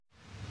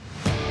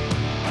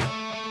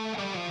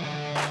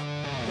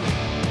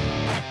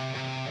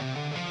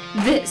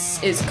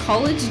This is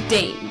College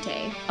Dame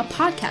Day, a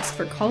podcast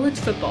for college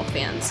football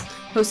fans,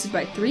 hosted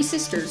by three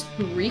sisters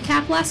who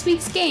recap last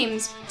week's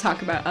games,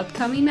 talk about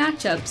upcoming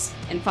matchups,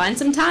 and find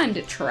some time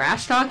to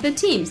trash talk the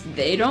teams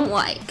they don't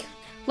like.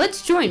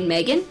 Let's join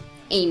Megan,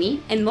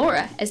 Amy, and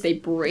Laura as they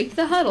break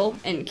the huddle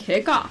and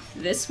kick off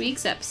this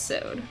week's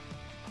episode.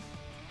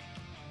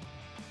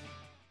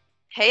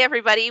 Hey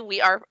everybody,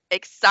 we are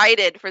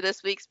excited for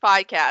this week's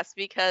podcast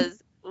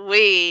because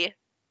we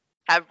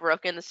have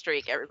broken the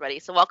streak, everybody.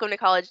 So welcome to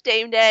College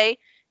Dame Day.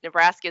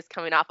 Nebraska is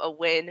coming off a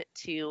win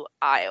to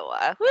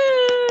Iowa.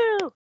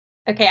 Woo!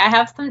 Okay, I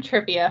have some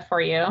trivia for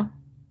you.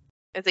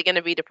 Is it going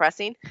to be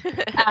depressing?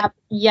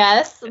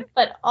 Yes,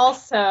 but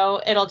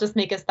also it'll just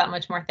make us that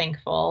much more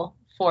thankful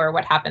for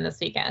what happened this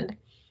weekend.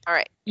 All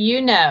right.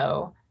 You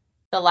know,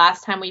 the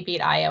last time we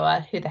beat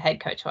Iowa, who the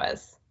head coach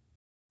was?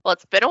 Well,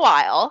 it's been a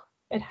while.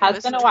 It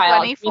has been a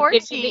while.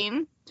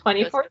 2014.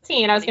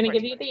 2014. I was going to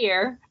give you the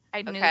year.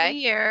 I knew the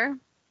year.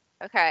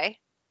 Okay.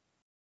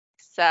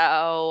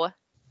 So,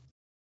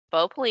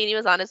 Bo Pelini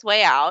was on his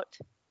way out,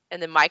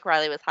 and then Mike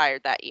Riley was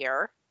hired that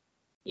year.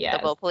 Yes.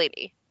 So, Bo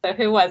Pelini. So,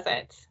 who was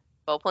it?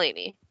 Bo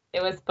Pelini.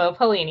 It was Bo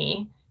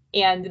Pelini.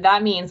 And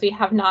that means we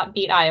have not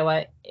beat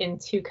Iowa in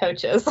two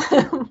coaches.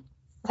 So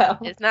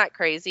isn't that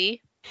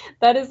crazy?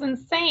 That is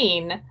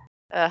insane.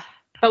 Ugh.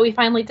 But we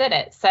finally did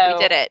it. So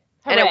we did it.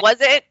 Hooray.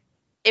 And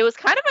it was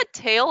kind of a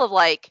tale of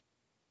like,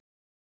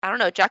 I don't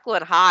know, Jekyll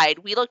and Hyde.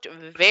 We looked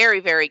very,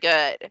 very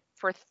good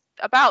for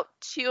about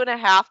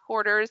 2.5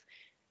 quarters.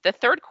 The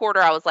third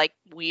quarter, I was like,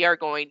 we are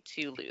going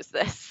to lose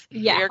this.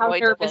 Yeah, we are how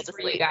going nervous to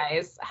were you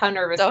guys? How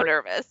nervous were you? So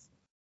nervous.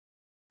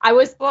 I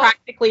was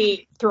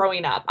practically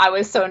throwing up. I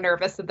was so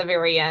nervous at the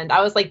very end.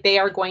 I was like, they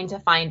are going to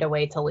find a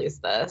way to lose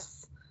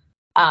this.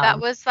 That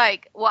was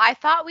like, well, I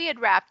thought we had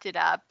wrapped it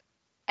up,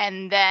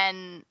 and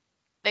then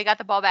they got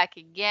the ball back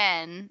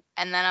again,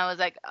 and then I was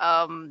like,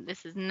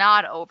 this is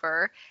not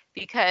over,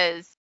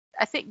 because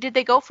I think, did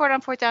they go for it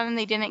on fourth down and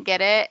they didn't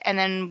get it, and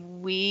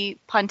then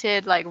we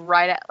punted like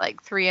right at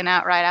like 3 and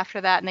out right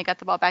after that, and they got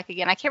the ball back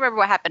again. I can't remember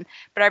what happened,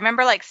 but I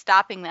remember like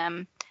stopping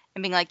them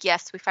and being like,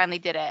 yes, we finally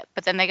did it.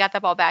 But then they got the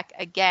ball back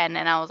again,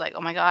 and I was like,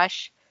 oh my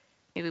gosh,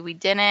 maybe we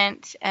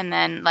didn't. And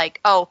then like,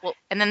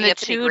 and then the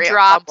two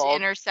dropped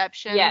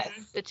interceptions. Yes.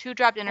 The two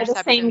dropped interceptions.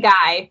 The same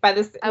guy.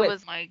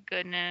 My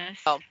goodness.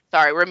 Oh,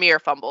 sorry, Ramir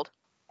fumbled.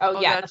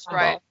 Oh yeah, that's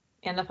right.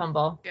 And the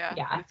fumble.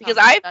 Yeah. Because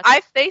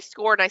they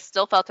scored and I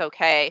still felt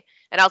okay.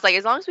 And I was like,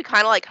 as long as we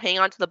kind of like hang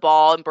on to the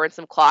ball and burn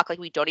some clock, like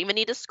we don't even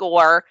need to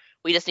score.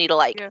 We just need to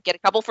like get a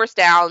couple first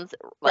downs,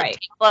 like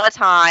take a lot of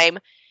time,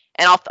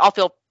 and I'll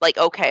feel like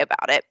okay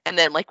about it. And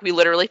then like we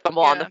literally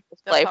fumble on the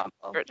first play.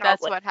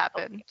 That's what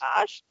happened. Oh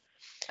my gosh.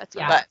 That's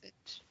what happened.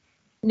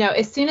 No,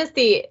 as soon as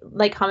the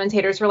like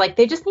commentators were like,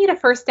 they just need a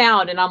first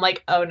down, and I'm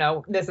like, oh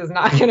no, this is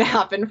not going to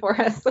happen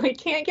for us. We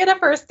can't get a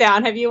first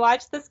down. Have you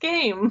watched this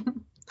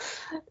game?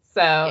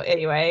 So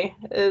anyway,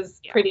 it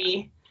was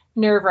pretty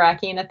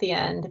nerve-wracking at the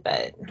end,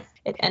 but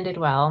it ended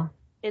well.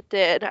 It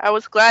did. I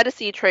was glad to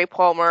see Trey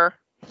Palmer.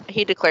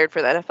 He declared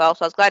for the NFL,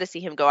 so I was glad to see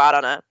him go out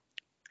on a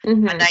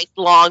nice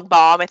long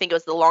bomb. I think it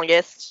was the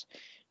longest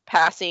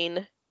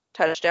passing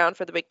touchdown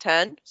for the Big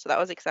Ten, so that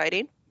was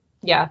exciting.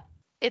 Yeah.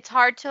 It's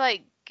hard to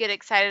like get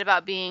excited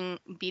about beating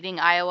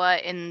Iowa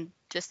in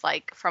just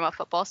like from a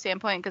football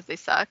standpoint because they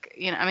suck.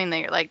 You know, I mean,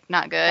 they're like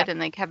not good and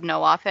they have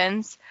no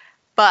offense.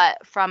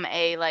 But from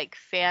a like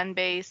fan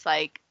base,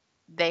 like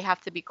they have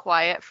to be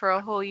quiet for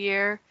a whole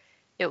year.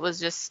 It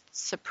was just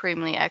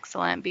supremely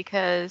excellent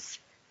because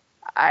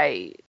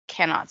I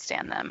cannot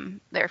stand them.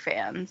 Their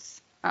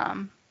fans.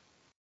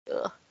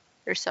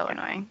 They're so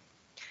annoying.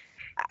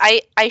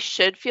 I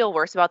should feel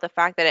worse about the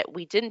fact that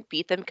we didn't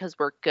beat them because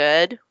we're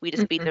good. We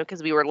just beat them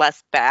because we were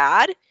less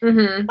bad.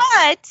 Mm-hmm.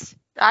 But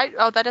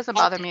that doesn't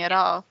bother me at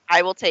all.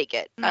 I will take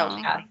it.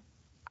 No.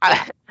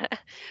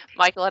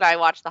 Michael and I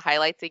watched the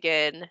highlights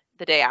again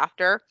the day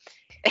after,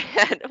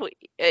 and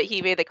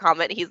he made the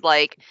comment. He's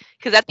like,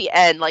 because at the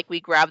end, like we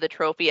grabbed the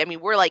trophy. I mean,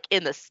 we're like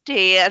in the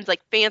stands,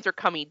 like fans are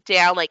coming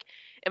down, like,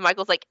 and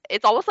Michael's like,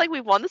 it's almost like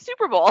we've won the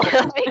Super Bowl.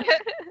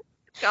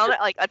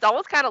 Like it's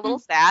almost kind of a little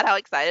sad how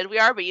excited we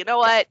are, but you know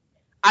what?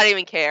 I don't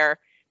even care.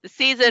 The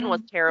season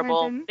was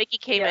terrible. Mickey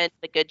came in, did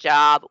a good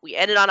job. We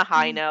ended on a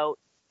high note.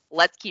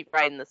 Let's keep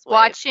riding this wave.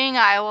 Watching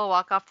Iowa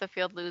walk off the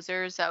field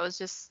losers, that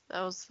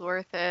was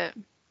worth it.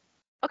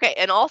 Okay,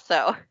 and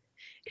also,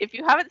 if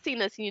you haven't seen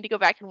this, you need to go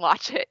back and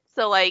watch it.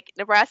 So, like,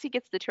 Nebraska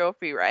gets the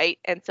trophy, right?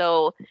 And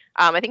so,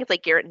 I think it's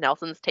like Garrett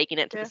Nelson's taking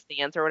it to the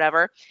stands or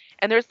whatever.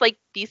 And there's like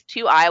these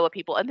two Iowa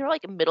people, and they're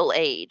like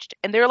middle-aged,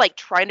 and they're like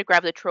trying to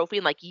grab the trophy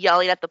and like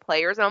yelling at the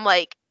players. And I'm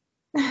like,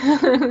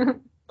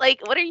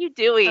 like, what are you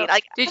doing?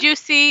 Like, did you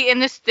see in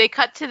this? They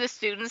cut to the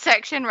student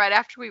section right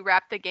after we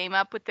wrapped the game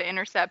up with the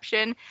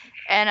interception,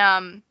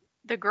 and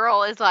the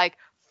girl is like,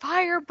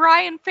 "Fire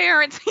Brian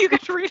Ferentz." You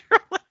could read her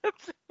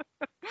lips.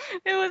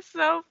 It was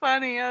so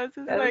funny. I was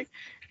just like,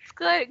 it's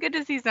good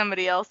to see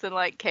somebody else in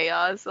like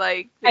chaos.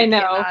 Like, I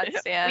know.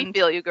 We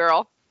feel you,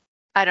 girl.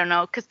 I don't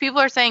know, because people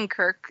are saying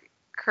Kirk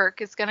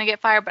Kirk is going to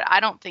get fired, but I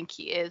don't think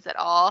he is at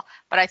all.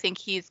 But I think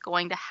he's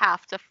going to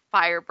have to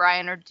fire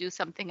Brian or do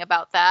something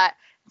about that.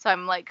 So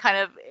I'm like, kind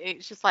of,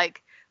 it's just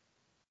like,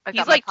 I He's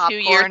got my like 2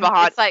 years popcorn.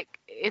 behind.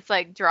 It's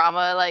like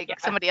drama, like Yeah.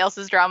 somebody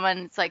else's drama,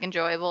 and it's like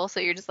enjoyable. So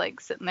you're just like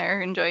sitting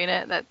there enjoying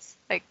it. That's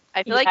like,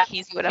 I feel like Yeah.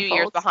 he's What 2 years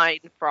unfolds. behind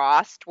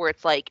Frost, where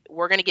it's like,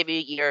 we're going to give you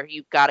a year.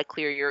 You've got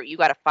to you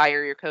got to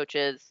fire your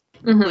coaches,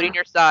 Mhm. including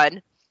your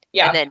son.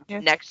 Yeah. And then Yeah.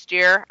 next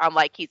year, I'm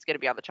like, he's going to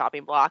be on the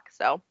chopping block.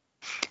 So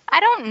I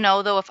don't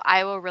know though if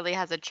Iowa really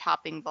has a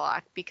chopping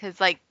block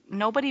because like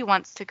nobody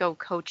wants to go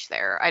coach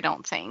there. I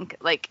don't think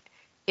like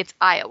it's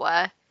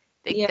Iowa.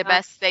 Yeah. The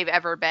best they've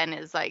ever been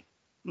is like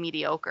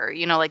mediocre.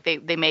 You know, like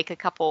they make a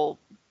couple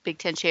Big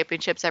Ten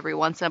championships every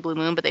once in a blue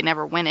moon, but they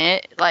never win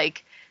it.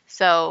 Like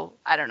so,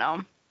 I don't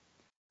know.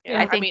 yeah,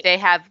 I think they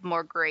have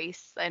more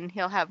grace and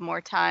he'll have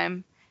more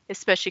time,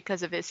 especially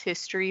because of his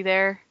history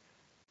there.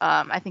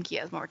 I think he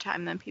has more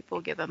time than people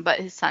give him, but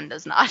his son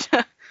does not.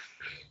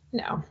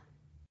 No.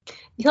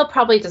 He'll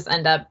probably just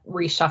end up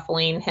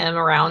reshuffling him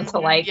around to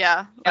like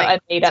yeah, you know, like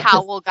a made-up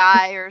towel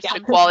guy or Yeah.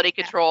 something. quality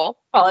control.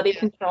 quality Yeah.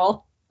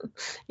 control.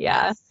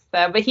 Yeah.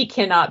 So, but he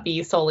cannot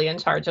be solely in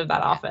charge of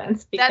that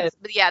offense because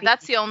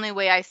That's the only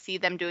way I see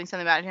them doing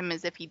something about him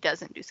is if he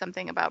doesn't do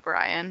something about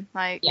Brian,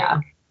 like yeah.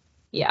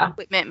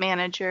 equipment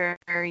manager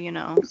or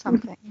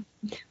something.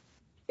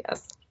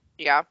 Yes.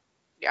 Yeah.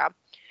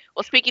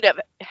 Well, speaking of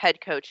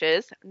head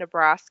coaches,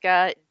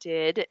 Nebraska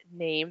did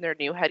name their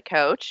new head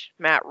coach,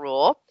 Matt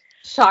Rule.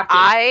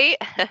 Shocking.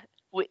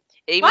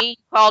 Amy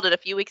called it a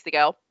few weeks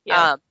ago.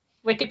 Yeah.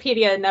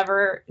 Wikipedia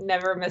never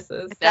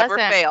misses. It Never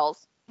doesn't.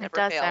 fails. It Never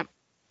doesn't.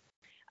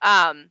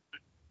 fails.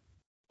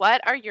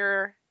 What are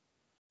your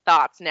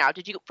thoughts now?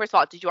 First of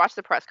all, did you watch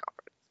the press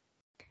conference?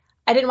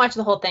 I didn't watch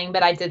the whole thing,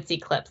 but I did see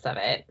clips of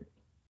it.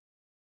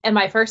 And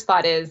my first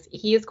thought is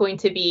he is going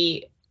to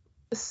be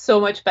so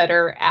much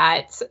better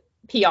at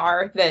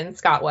PR than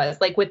Scott was.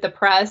 Like with the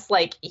press,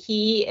 like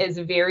he is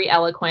very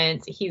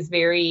eloquent. He's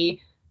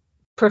very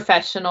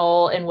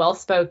professional and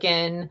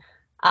well-spoken.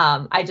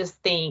 I just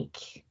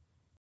think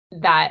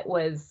that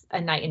was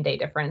a night and day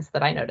difference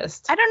that I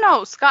noticed. I don't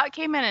know. Scott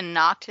came in and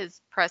knocked his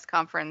press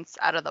conference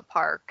out of the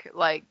park.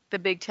 Like the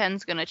Big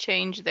Ten's gonna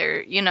change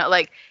their,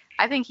 like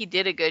I think he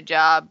did a good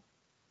job.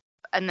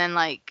 And then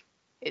like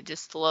it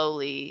just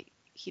slowly,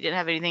 he didn't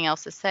have anything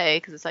else to say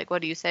because it's like,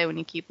 what do you say when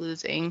you keep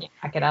losing?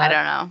 Back it up. I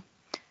don't know.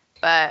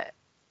 But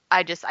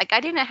I just like I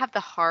didn't have the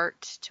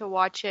heart to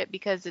watch it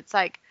because it's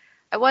like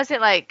I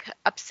wasn't like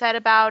upset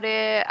about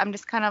it. I'm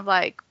kind of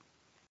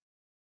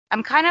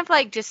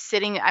like just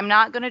sitting. I'm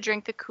not going to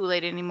drink the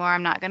Kool-Aid anymore.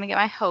 I'm not going to get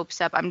my hopes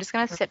up. I'm just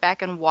going to sit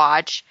back and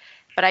watch.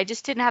 But I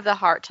just didn't have the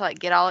heart to like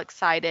get all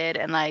excited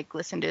and like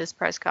listen to his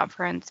press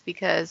conference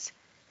because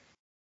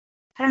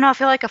I don't know. I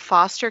feel like a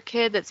foster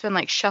kid that's been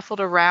like shuffled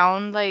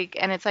around like,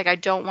 and it's like I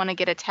don't want to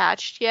get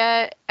attached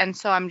yet. And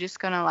so I'm just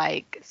going to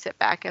like sit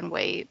back and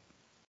wait.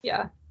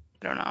 Yeah.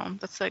 I don't know.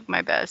 That's like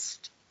my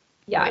best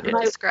Yeah. way to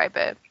describe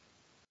it.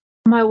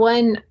 My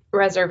one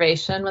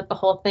reservation with the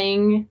whole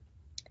thing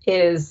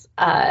is,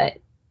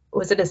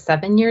 was it a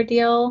 7-year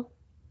deal?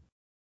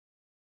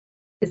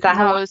 Is that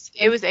how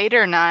it was 8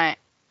 or 9?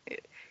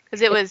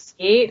 Because it was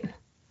 8?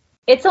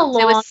 It's a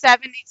long. It was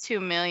 72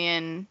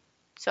 million.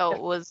 So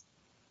it was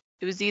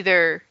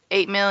either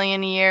 8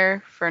 million a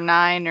year for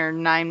 9 or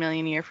 9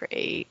 million a year for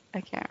 8.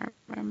 I can't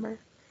remember.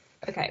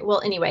 Okay.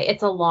 Well, anyway,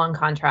 it's a long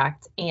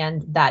contract,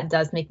 and that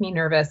does make me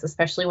nervous,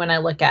 especially when I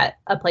look at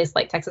a place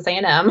like Texas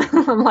A&M.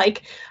 I'm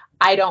like,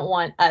 I don't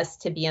want us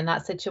to be in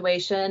that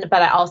situation,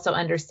 but I also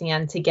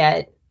understand to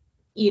get,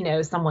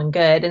 someone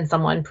good and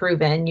someone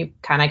proven, you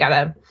kind of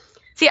gotta.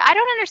 See, I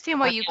don't understand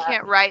why you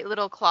can't write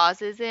little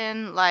clauses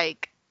in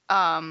like,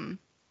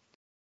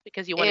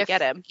 because you want to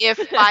get him. If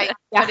by,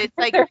 Yeah, but it's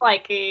like, they're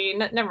like,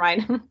 never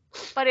mind.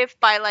 but if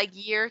by like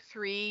year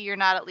 3 you're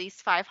not at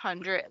least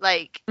 500,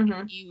 like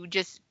Mhm. you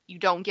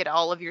don't get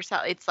all of your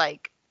salary. It's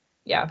like.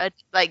 Yeah.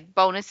 Like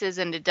bonuses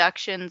and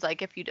deductions,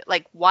 like if you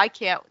like, why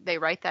can't they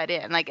write that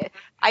in? Like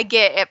I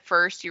get at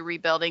first you're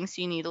rebuilding,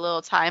 so you need a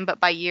little time, but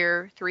by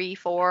year 3,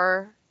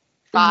 4,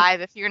 5,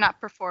 if you're not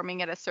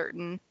performing at a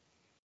certain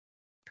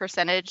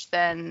percentage,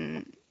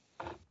 then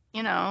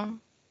Yeah.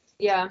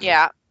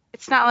 Yeah.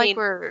 it's not like mean-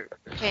 we're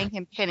paying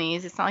him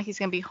pennies. It's not like he's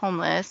gonna be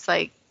homeless.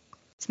 Like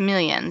it's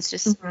millions.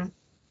 Just Mhm.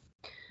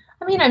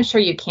 I mean, I'm sure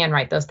you can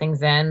write those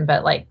things in,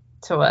 but like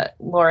to what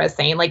Laura's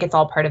saying, like it's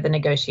all part of the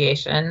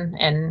negotiation,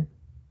 and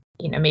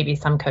maybe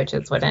some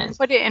coaches wouldn't.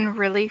 put it in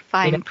really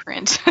fine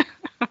print.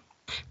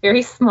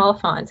 Very small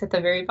font at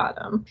the very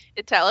bottom.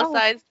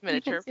 Italicized You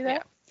miniature. can see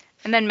that.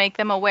 And then make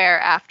them aware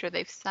after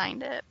they've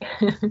signed it.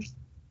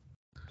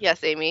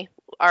 Yes, Amy.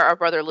 Our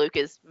brother Luke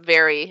is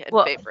very in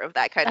Well, favor of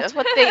that kind That's of.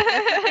 what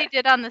they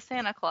did on the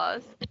Santa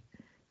Claus.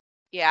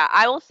 Yeah,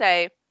 I will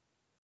say,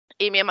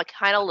 Amy, I'm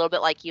kind of a little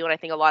bit like you, and I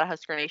think a lot of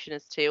Husker Nation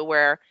is too,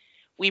 where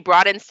we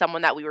brought in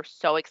someone that we were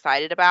so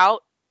excited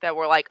about that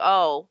we're like,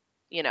 oh,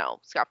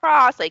 Scott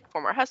Frost, like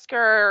former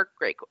Husker,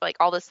 great, like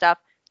all this stuff,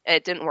 and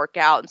it didn't work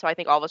out. And so I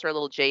think all of us are a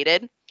little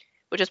jaded.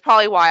 which is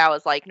probably why I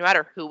was like, no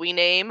matter who we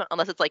name,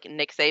 unless it's like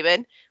Nick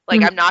Saban,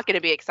 like Mhm. I'm not going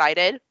to be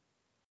excited.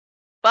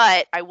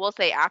 But I will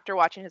say, after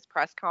watching his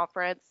press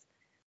conference,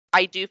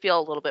 I do feel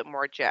a little bit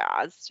more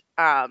jazzed.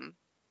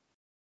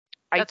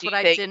 That's what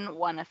I didn't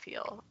want to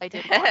feel. I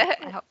didn't want to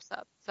get my hopes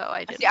up, so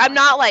I didn't. See, I'm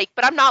not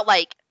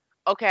like,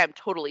 okay, I'm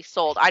totally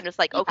sold. I'm just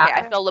like, okay, I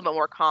Yeah. feel a little bit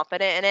more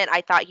confident in it.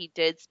 I thought he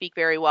did speak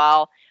very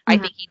well. I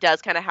Mhm. think he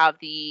does kind of have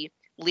the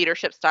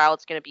leadership style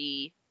that's going to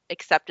be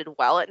accepted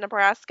well at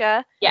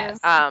Nebraska. Yes.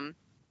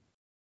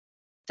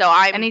 So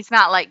And he's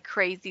not like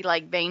crazy,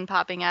 like vein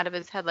popping out of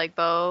his head like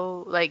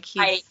Bo. Like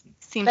he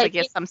seems like he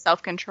has some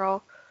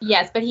self-control.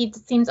 Yes, but he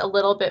seems a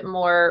little bit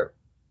more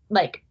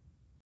like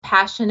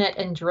passionate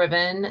and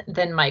driven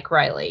than Mike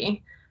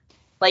Riley.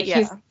 Like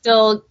he's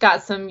still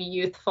got some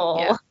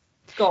youthful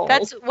goals.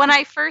 That's when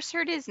I first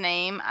heard his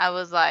name, I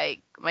was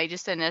like, my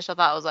just initial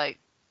thought was like,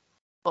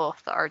 oh,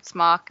 the art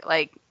smock.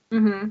 Like,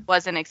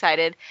 wasn't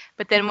excited.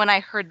 But then when I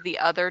heard the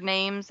other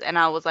names and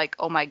I was like,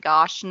 oh my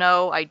gosh,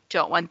 no, I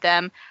don't want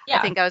them. Yeah.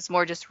 I think I was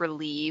more just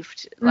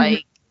relieved,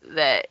 like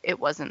that it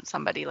wasn't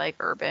somebody like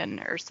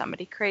Urban or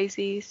somebody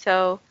crazy.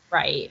 So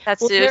right. It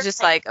was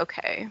just like,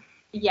 okay.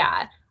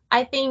 Yeah.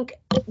 I think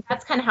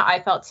that's kind of how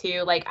I felt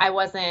too. Like I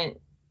wasn't,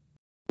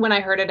 when I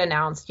heard it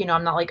announced,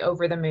 I'm not like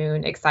over the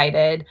moon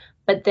excited.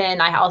 But then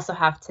I also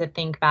have to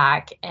think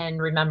back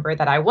and remember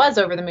that I was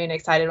over the moon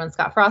excited when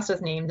Scott Frost was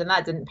named, and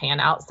that didn't pan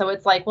out. So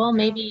it's like, well,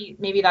 maybe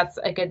that's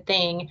a good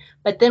thing.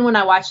 But then when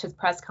I watched his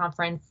press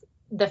conference,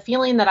 the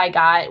feeling that I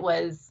got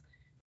was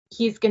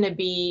he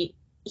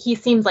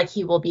seems like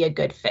he will be a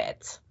good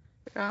fit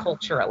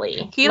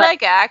culturally. He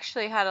like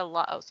actually had a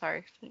lot. Oh,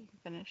 sorry.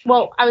 Finish.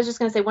 Well, I was just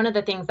going to say one of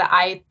the things that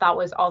I thought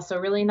was also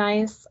really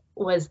nice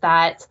was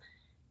that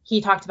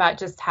he talked about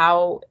just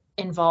how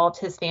involved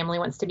his family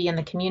wants to be in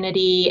the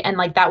community, and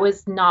like that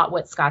was not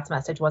what Scott's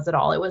message was at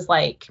all. It was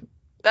like,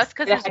 that's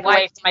because his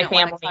wife didn't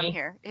want to come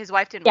here. His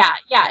wife didn't.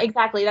 Yeah,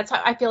 exactly. That's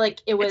how I feel like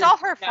it was. It's all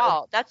her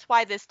fault. That's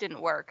why this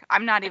didn't work.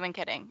 I'm not even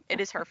kidding.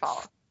 It is her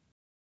fault.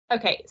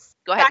 Okay,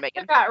 go ahead,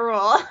 Megan. That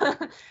rule.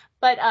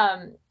 But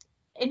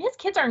and his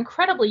kids are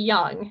incredibly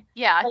young.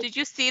 Yeah. Like, did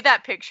you see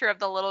that picture of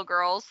the little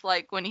girls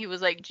like when he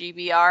was like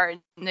GBR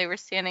and they were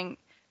standing?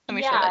 Let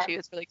me show that to you.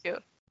 It's really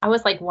cute. I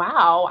was like,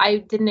 wow, I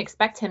didn't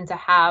expect him to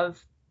have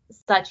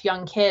such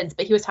young kids.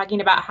 But he was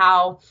talking about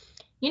how,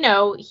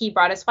 he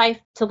brought his wife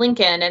to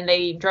Lincoln and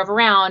they drove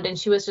around, and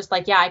she was just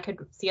like, yeah, I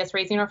could see us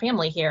raising our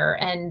family here,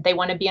 and they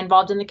want to be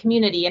involved in the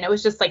community. And it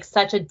was just like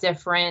such a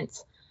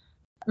different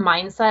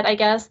mindset, I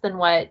guess, than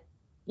what,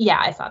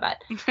 I saw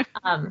that.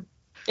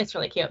 It's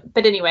really cute.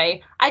 But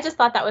anyway, I just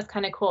thought that was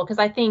kind of cool because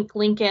I think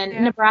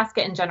Lincoln,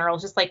 Nebraska in general,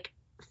 just like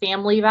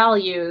family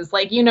values,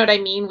 like, you know what I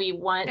mean? We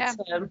want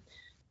to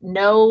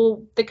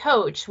know the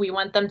coach. We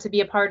want them to be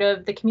a part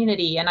of the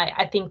community. And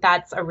I think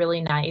that's a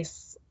really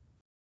nice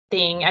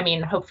thing. I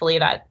mean, hopefully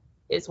that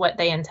is what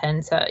they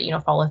intend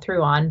to, follow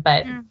through on.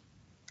 But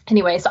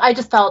anyway, so I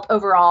just felt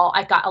overall,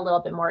 I got a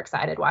little bit more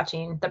excited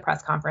watching the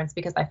press conference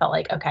because I felt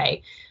like,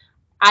 okay,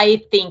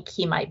 I think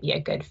he might be a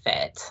good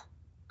fit.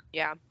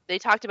 Yeah, they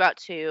talked about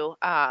too,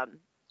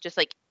 just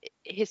like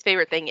his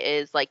favorite thing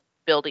is like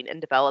building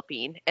and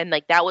developing. And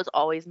like that was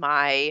always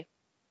my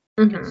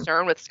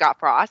concern with Scott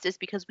Frost, is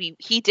because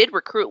he did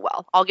recruit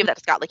well. I'll give that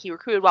to Scott. Like he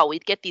recruited well.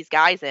 We'd get these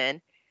guys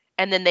in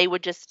and then they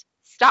would just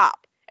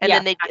stop. And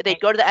then they'd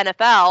go to the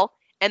NFL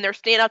and they're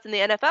standouts in the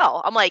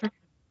NFL. I'm like,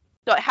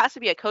 so it has to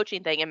be a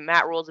coaching thing. And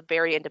Matt Rule's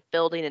very into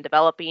building and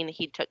developing.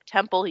 He took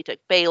Temple, he took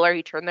Baylor,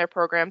 he turned their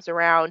programs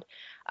around.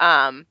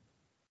 So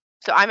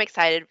I'm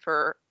excited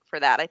for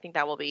that. I think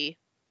that will be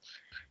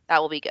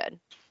good.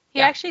 He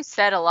actually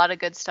said a lot of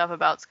good stuff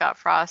about Scott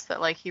Frost, that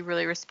like he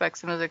really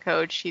respects him as a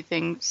coach. He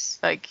thinks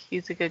like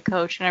he's a good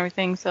coach and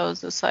everything. So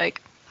it's just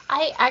like,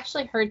 I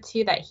actually heard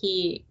too that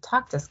he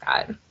talked to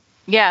Scott.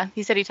 Yeah,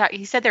 he said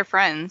he said they're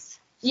friends.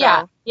 So.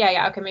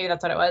 Yeah. Okay, maybe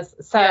that's what it was.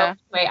 So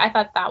anyway, I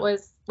thought that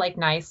was like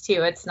nice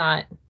too. It's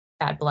not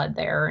bad blood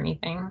there or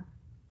anything.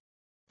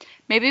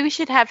 Maybe we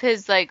should have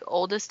his like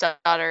oldest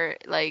daughter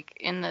like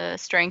in the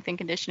strength and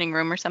conditioning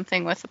room or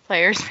something with the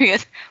players,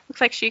 because it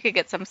looks like she could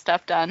get some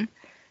stuff done.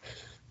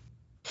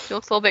 She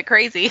looks a little bit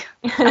crazy.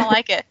 Kind of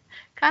like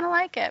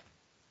it.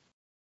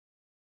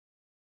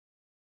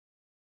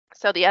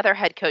 So the other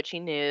head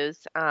coaching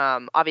news,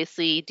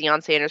 obviously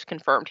Deion Sanders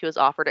confirmed he was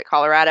offered at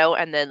Colorado,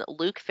 and then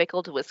Luke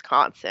Fickell to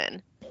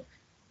Wisconsin.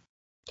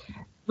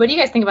 What do you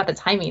guys think about the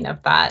timing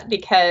of that?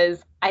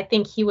 Because I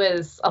think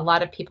a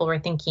lot of people were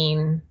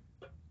thinking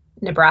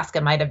Nebraska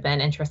might have been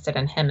interested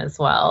in him as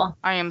well.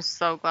 I am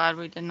so glad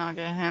we did not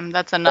get him.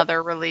 That's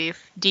another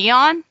relief.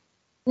 Deion?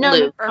 No,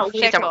 Luke. Luke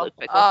Fickell.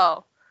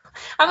 Oh.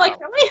 I'm like,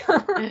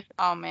 really?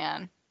 Oh,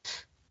 man.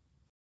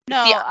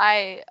 No,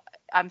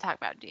 I'm talking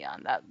about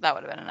Deion. That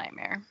would have been a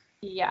nightmare.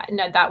 Yeah,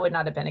 no, that would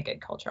not have been a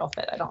good cultural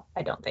fit.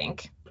 I don't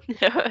think.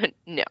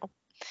 No.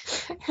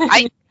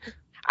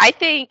 I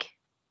think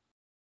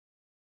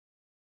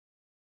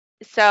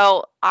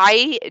so.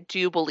 I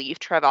do believe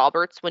Trev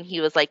Alberts when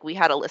he was like, we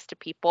had a list of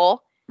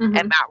people and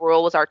Matt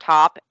Rule was our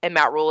top, and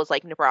Matt Rule was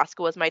like,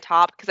 Nebraska was my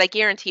top, because I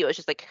guarantee it was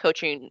just like a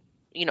coaching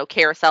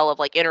carousel of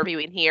like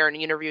interviewing here and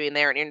interviewing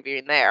there and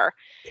interviewing there.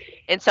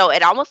 And so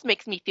it almost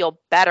makes me feel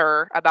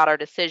better about our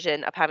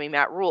decision of having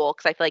Matt Rule,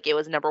 because I feel like it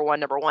was number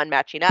one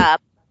matching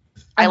up.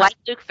 I like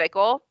Luke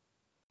Fickell.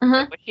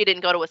 I wish he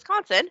didn't go to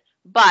Wisconsin,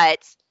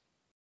 but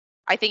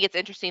I think it's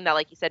interesting that,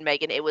 like you said,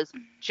 Megan, it was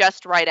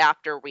just right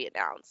after we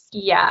announced.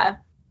 Yeah.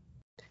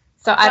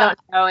 So I don't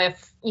know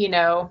if,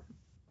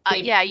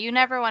 yeah, you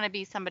never want to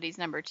be somebody's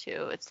number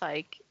 2. It's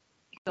like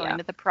going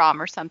to the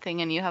prom or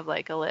something and you have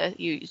like a list.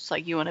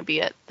 You want to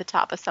be at the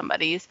top of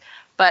somebody's.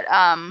 But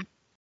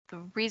the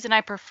reason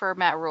I prefer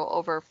Matt Rule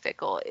over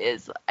Fickell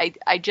is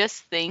I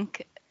just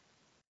think,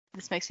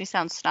 this makes me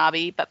sound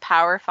snobby, but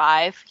Power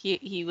 5,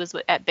 he was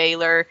at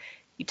Baylor.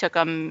 He took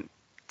them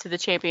to the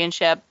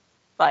championship.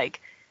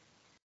 Like,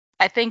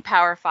 I think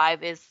Power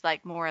 5 is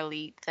like more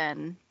elite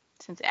than,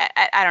 since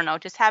I don't know,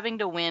 just having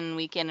to win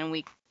week in and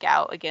week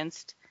out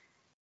against,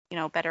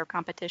 better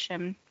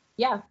competition.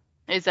 Yeah.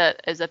 Is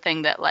a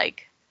thing that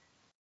like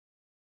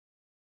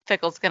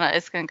Fickell's gonna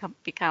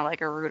be kind of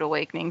like a rude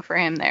awakening for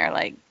him there.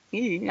 Like,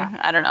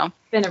 I don't know.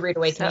 It's been a rude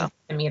awakening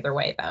for him either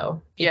way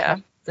though. Yeah.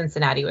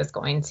 Cincinnati was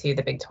going to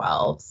the Big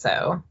 12,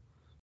 so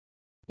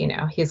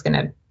he's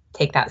gonna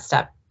take that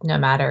step no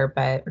matter.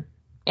 But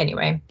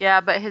anyway.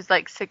 Yeah, but his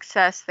like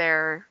success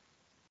there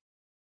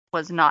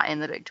was not in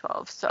the Big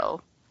 12,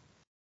 so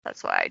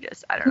that's why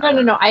I don't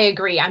know. No, I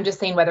agree. I'm just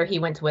saying whether he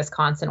went to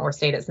Wisconsin or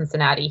stayed at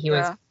Cincinnati, he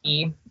was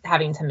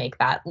having to make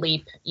that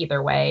leap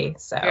either way.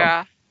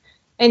 So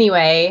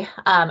anyway,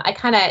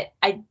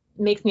 it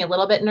makes me a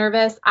little bit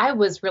nervous. I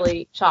was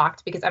really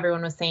shocked because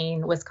everyone was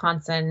saying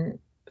Wisconsin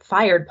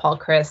fired Paul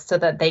Chryst so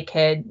that they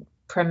could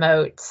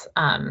promote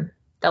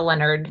the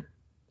Leonard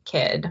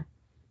kid.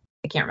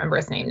 I can't remember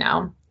his name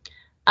now.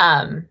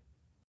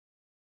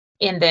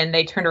 And then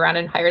they turned around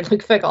and hired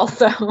Luke Fickell.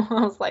 So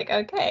I was like,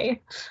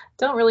 okay,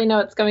 don't really know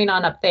what's going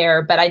on up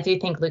there. But I do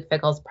think Luke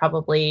Fickell's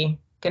probably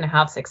going to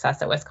have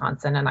success at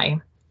Wisconsin. And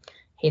I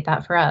hate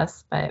that for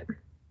us. But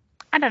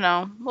I don't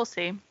know. We'll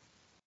see.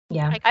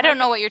 Yeah. I don't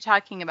know what you're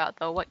talking about,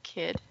 though. What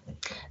kid?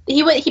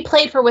 He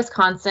played for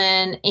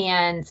Wisconsin.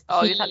 And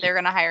you thought they were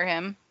going to hire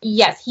him?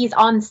 Yes, he's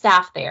on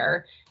staff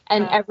there.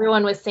 And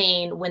everyone was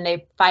saying when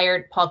they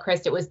fired Paul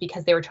Chryst, it was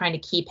because they were trying to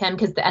keep him,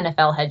 because the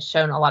NFL had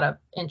shown a lot of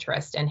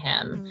interest in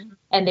him. Mm-hmm.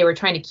 And they were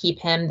trying to keep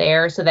him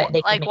there so that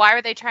they could why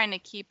are they trying to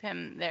keep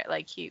him there?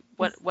 Like,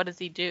 what does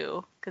he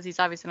do? Because he's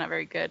obviously not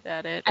very good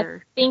at it.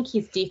 I think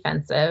he's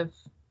defensive,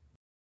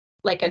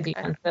 like a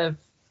defensive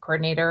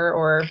coordinator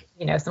or,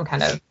 some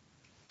kind of.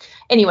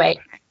 Anyway,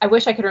 I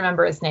wish I could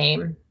remember his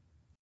name,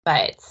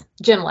 but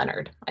Jim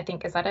Leonard, I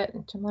think, is that it?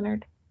 Jim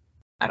Leonard?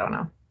 I don't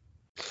know.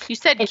 You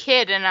said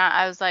kid, and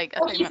I was like,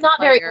 he's not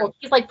very old.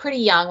 He's like pretty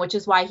young, which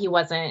is why he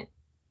wasn't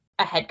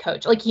a head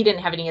coach. Like, he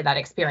didn't have any of that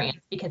experience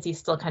because he's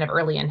still kind of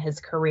early in his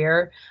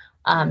career.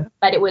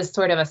 But it was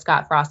sort of a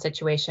Scott Frost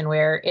situation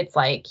where it's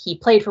like he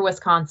played for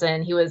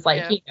Wisconsin. He was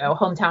like,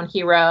 hometown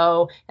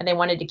hero, and they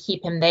wanted to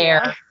keep him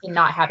there and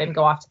not have him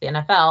go off to the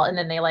NFL. And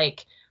then they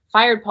like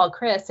fired Paul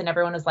Chryst, and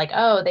everyone was like,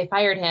 oh, they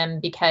fired him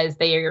because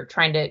they are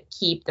trying to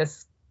keep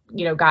this,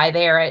 guy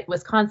there at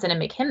Wisconsin and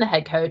make him the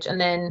head coach.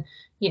 And then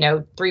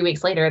 3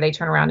 weeks later, they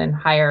turn around and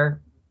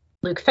hire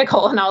Luke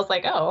Fickell. And I was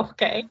like, oh,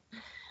 okay.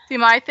 See,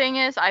 my thing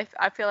is, I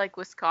feel like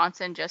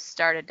Wisconsin just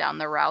started down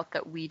the route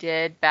that we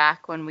did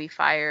back when we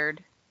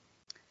fired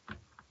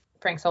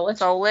Frank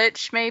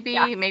Solich.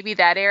 Maybe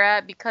that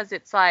era, because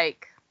it's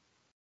like,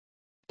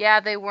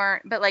 they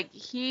weren't, but like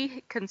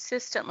he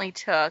consistently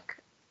took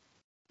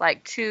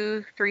like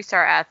 2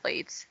 3-star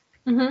athletes,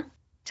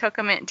 took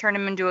them and turned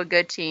them into a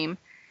good team.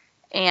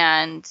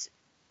 And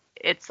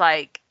it's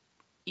like,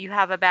 you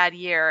have a bad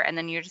year and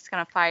then you're just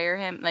going to fire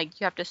him. Like,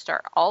 you have to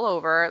start all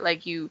over.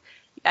 Like,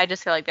 I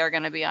just feel like they're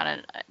going to be on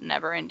a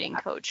never ending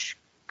coach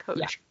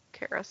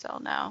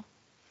carousel now.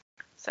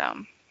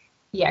 So.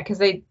 Yeah. Cause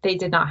they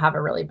did not have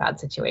a really bad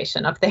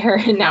situation up there.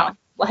 And now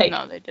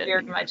no, they didn't.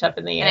 Very much up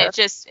in the air. And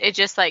it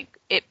just like,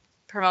 it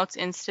promotes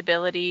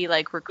instability.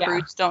 Like,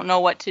 recruits don't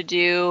know what to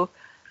do.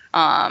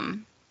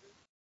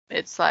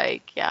 It's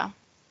like,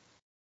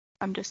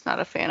 I'm just not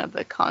a fan of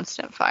the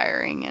constant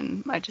firing,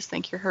 and I just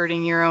think you're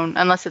hurting your own,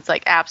 unless it's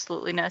like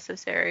absolutely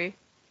necessary.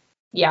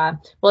 Yeah.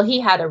 Well,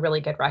 he had a really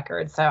good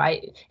record. So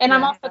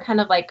I'm also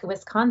kind of like,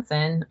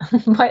 Wisconsin,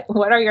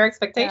 what are your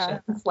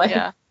expectations?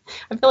 I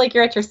feel like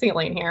you're at your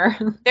ceiling here.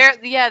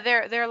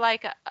 They're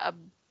like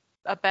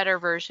a better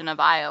version of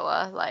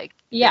Iowa. Like,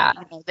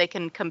 they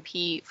can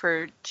compete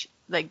for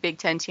like Big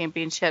Ten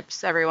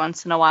championships every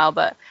once in a while,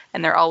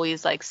 and they're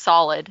always like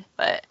solid,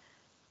 but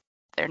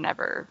they're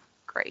never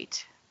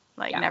great.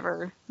 Like,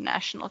 never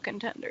national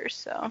contenders.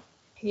 So.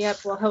 Yep.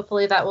 Well,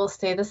 hopefully that will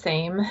stay the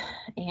same,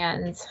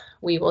 and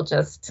we will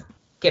just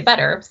get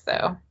better.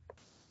 So.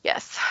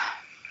 Yes.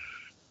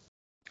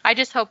 I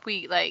just hope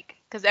we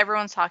because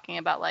everyone's talking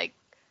about like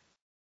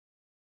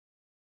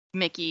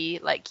Mickey,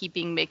 like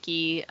keeping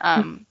Mickey.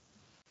 I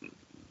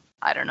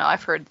don't know.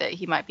 I've heard that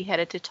he might be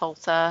headed to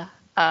Tulsa.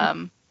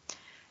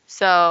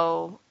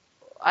 So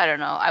I don't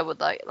know. I would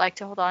like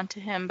to hold on to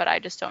him, but I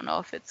just don't know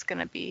if it's going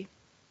to be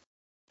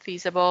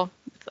feasible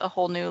with a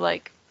whole new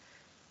like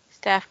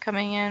staff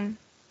coming in.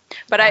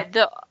 But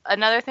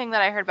another thing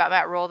that I heard about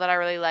Matt Rule that I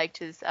really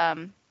liked is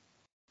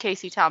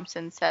Casey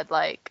Thompson said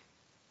like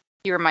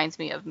he reminds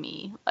me of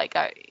me. Like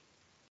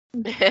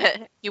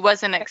he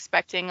wasn't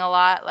expecting a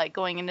lot like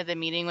going into the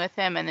meeting with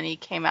him, and then he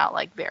came out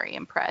like very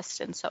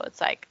impressed, and so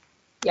it's like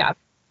yeah,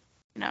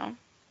 you know.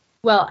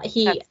 Well,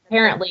 he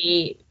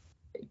apparently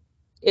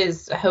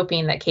is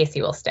hoping that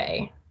Casey will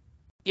stay.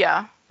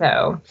 Yeah.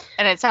 So.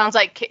 And it sounds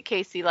like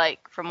Casey,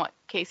 like from what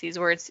Casey's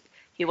words,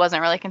 he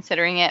wasn't really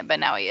considering it, but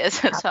now he is.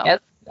 So. Yes.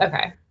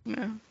 Okay.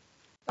 Yeah.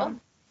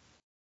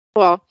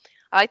 Well,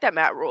 I like that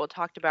Matt Rule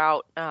talked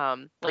about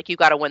like you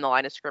got to win the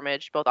line of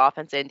scrimmage, both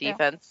offense and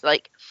defense. Yeah.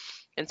 Like,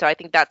 and so I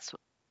think that's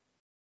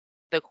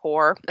the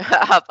core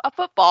of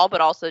football,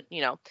 but also,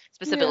 you know,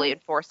 specifically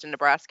enforced in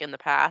Nebraska in the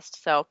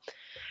past. So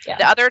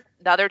the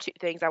other two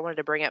things I wanted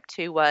to bring up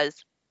too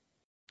was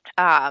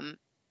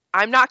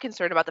I'm not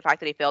concerned about the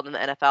fact that he failed in the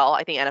NFL.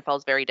 I think NFL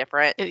is very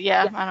different.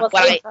 Yeah.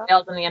 He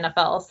failed in the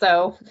NFL,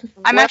 so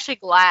I'm actually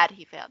glad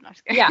he failed. No,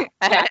 yeah,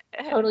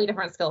 totally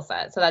different skill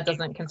set. So that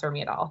doesn't concern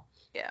me at all.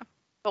 Yeah.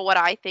 But what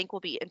I think will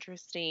be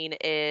interesting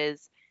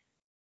is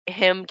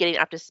him getting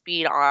up to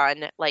speed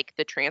on like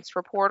the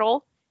transfer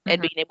portal and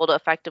being able to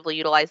effectively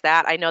utilize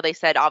that. I know they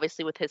said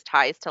obviously with his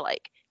ties to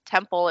like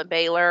Temple and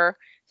Baylor,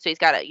 so he's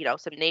got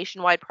some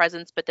nationwide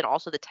presence, but then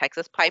also the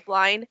Texas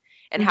pipeline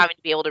and having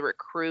to be able to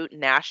recruit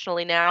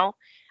nationally now.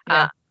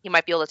 He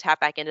might be able to tap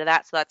back into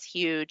that, so that's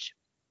huge.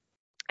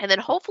 And then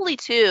hopefully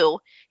too,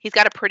 he's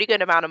got a pretty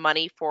good amount of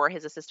money for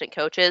his assistant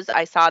coaches.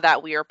 I saw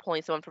that we are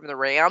pulling someone from the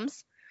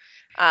Rams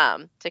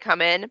to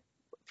come in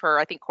for,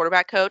 I think,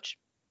 quarterback coach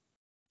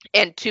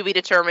and to be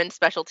determined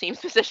special teams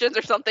positions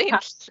or something,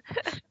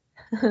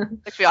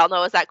 which we all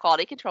know is that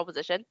quality control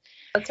position.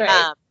 That's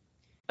right.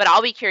 But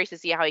I'll be curious to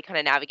see how he kind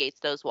of navigates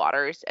those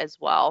waters as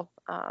well.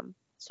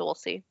 So we'll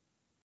see.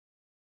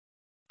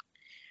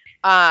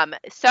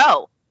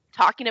 So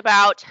talking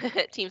about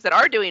teams that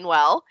are doing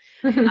well,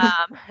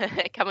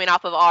 coming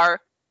off of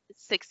our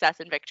success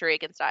and victory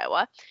against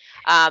Iowa,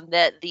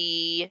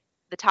 the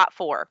top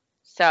four.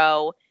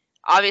 So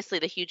obviously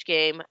the huge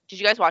game. Did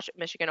you guys watch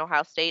Michigan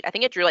Ohio State? I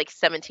think it drew like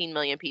 17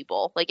 million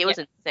people. Like it was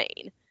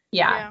insane.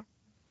 Yeah.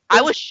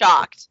 I was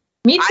shocked.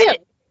 Me too.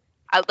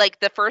 I like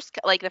the first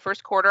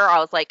quarter. I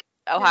was like,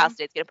 Ohio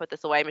State's gonna put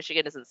this away.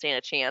 Michigan doesn't stand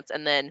a chance,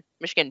 and then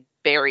Michigan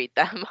buried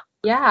them.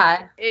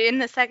 Yeah. In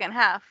the second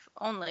half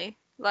only,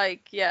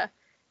 like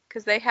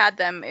because they had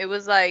them. It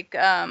was like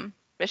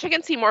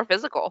Michigan seemed more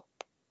physical.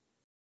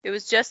 It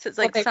was just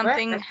like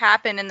something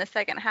happened in the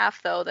second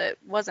half though that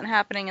wasn't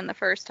happening in the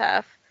first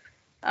half.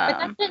 But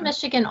that's been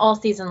Michigan all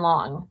season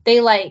long.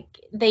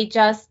 They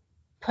just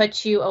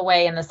put you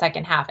away in the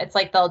second half. It's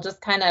like they'll just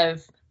kind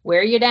of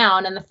wear you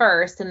down in the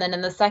first, and then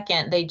in the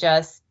second they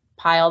just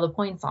pile the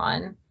points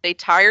on. They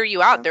tire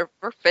you out. They're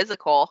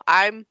physical.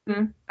 I'm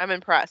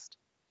impressed.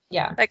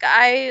 Yeah. Like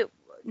I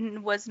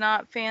was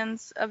not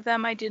fans of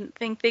them. I didn't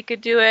think they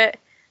could do it.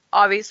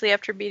 Obviously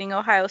after beating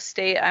Ohio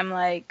State, I'm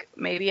like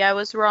maybe I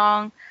was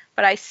wrong,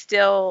 but I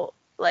still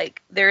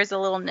like there is a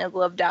little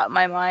nibble of doubt in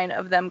my mind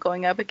of them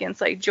going up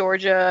against like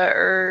Georgia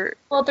or.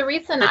 Well, the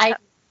reason I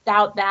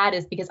doubt that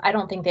is because I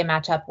don't think they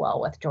match up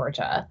well with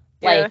Georgia.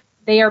 Like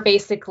they are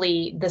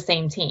basically the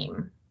same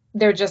team.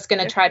 They're just going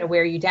to try to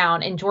wear you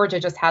down, and Georgia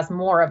just has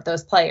more of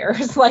those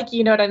players. Like,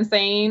 you know what I'm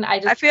saying?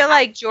 I feel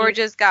like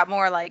Georgia's got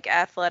more like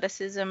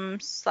athleticism /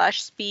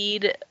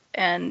 speed,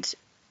 and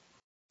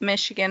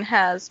Michigan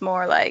has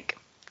more like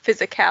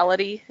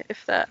physicality,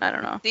 if that, I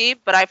don't know. See,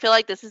 but I feel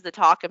like this is the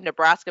talk of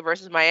Nebraska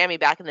versus Miami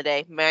back in the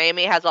day.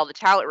 Miami has all the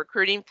talent,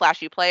 recruiting,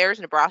 flashy players.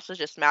 Nebraska's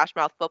just smash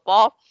mouth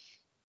football.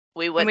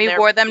 We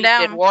wore them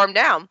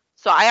down.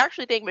 So I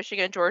actually think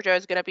Michigan and Georgia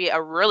is going to be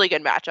a really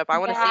good matchup. I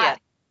want to see it.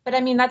 But I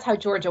mean, that's how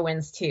Georgia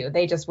wins too.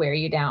 They just wear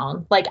you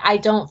down. Like I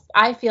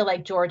feel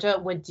like Georgia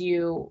would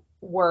do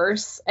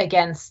worse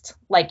against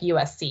like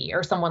USC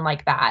or someone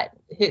like that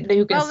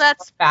who can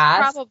that's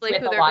fast probably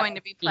who they're going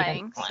to be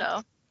playing.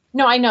 So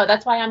no, I know.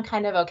 That's why I'm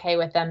kind of okay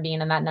with them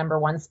being in that number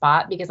one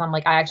spot, because I'm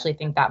like, I actually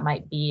think that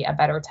might be a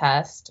better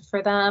test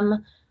for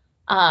them.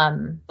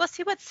 Well,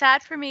 see, what's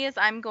sad for me is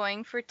I'm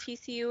going for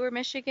TCU or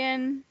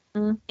Michigan,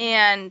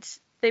 and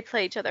they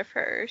play each other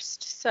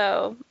first.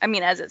 So, I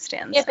mean, as it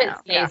stands if now. It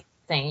stays the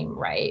same,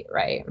 right.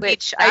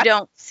 Which I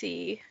don't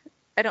see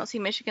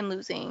Michigan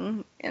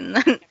losing in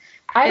the.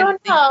 I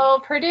don't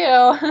know, Purdue.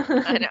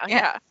 I know,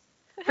 yeah.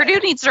 Purdue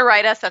needs to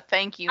write us a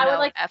thank you note,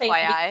 like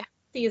FYI.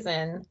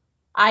 Season.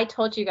 I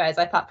told you guys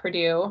I thought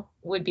Purdue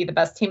would be the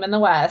best team in the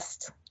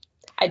West.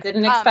 I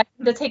didn't expect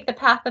them to take the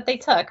path that they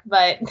took,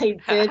 but they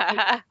did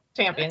the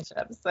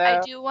championship. So I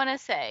do want to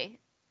say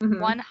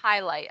one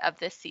highlight of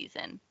this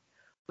season.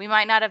 We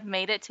might not have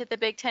made it to the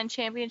Big Ten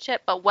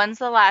championship, but when's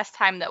the last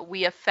time that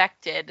we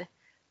affected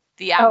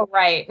the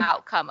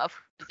outcome of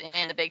who's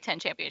in the Big Ten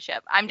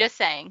championship? I'm just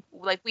saying,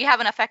 like, we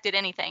haven't affected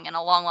anything in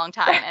a long, long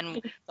time.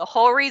 And the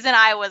whole reason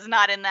I was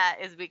not in that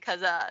is because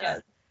of us.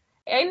 Yes.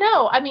 I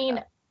know. I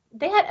mean,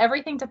 they had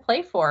everything to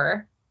play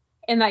for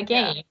in that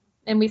game,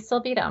 and we still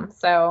beat them.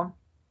 So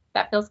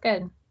that feels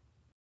good.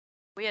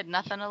 We had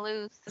nothing to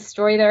lose.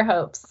 Destroy their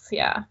hopes.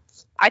 Yeah.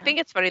 I think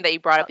it's funny that you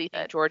brought up Love you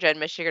think it. Georgia and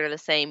Michigan are the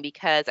same,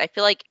 because I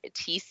feel like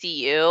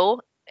TCU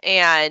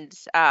and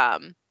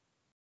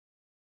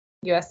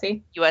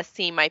USC.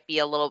 USC might be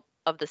a little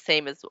of the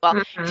same as well.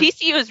 Mhm.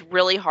 TCU is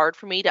really hard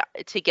for me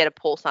to get a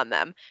pulse on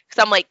them,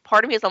 because I'm like,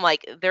 part of me is I'm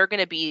like, they're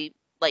gonna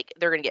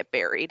get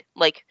buried,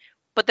 like,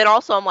 but then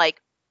also I'm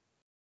like,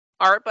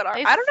 I don't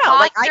know,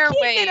 like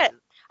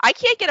I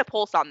can't get a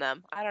pulse on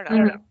them. I don't know.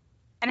 Mhm.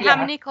 And Yeah.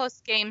 how many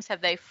close games have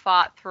they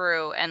fought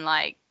through and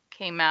like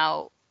came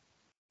out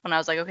when I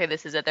was like, okay,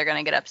 this is it. They're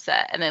gonna get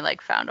upset, and they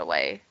like found a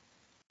way.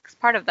 'Cause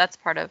that's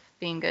part of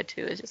being good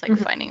too, is just like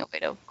Mhm. finding a way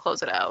to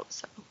close it out.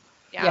 So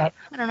Yeah.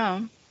 I don't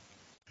know.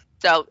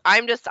 So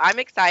I'm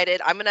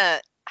excited.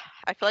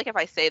 I feel like if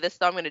I say this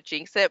though, I'm gonna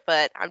jinx it,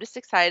 but I'm just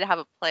excited to have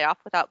a playoff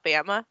without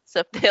Bama.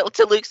 So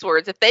to Luke's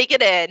words, if they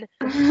get in,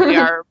 we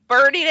are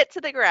burning it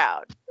to the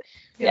ground.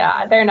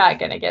 Yeah, they're not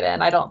going to get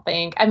in, I don't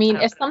think. I mean, I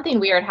don't if something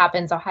weird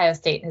happens, Ohio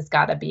State has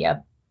got to be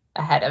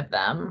ahead of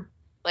them.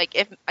 Like,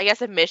 if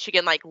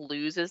Michigan like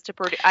loses to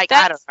Purdue, I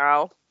That's- don't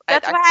know.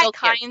 That's I why I still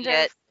can't kind see of.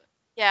 it.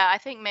 Yeah, I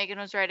think Megan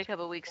was right a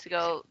couple weeks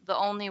ago. The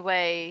only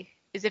way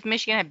is if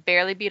Michigan had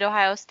barely beat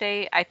Ohio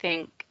State, I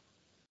think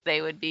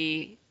they would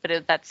be. But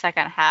in that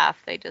second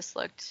half, they just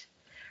looked.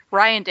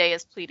 Ryan Day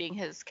is pleading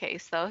his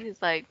case, though.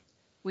 He's like,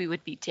 we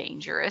would be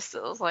dangerous. So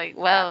it was like,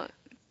 well,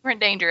 we weren't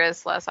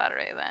dangerous last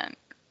Saturday, then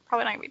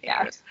probably not going to be Yeah.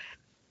 dangerous.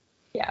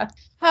 Yeah.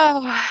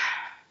 Oh,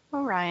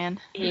 Ryan.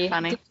 You're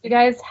funny. Did you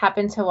guys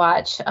happen to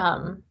watch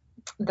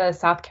the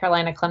South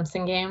Carolina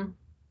Clemson game?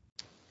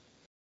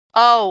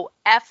 Oh,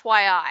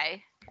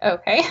 FYI.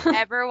 Okay.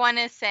 Everyone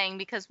is saying,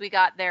 because we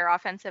got their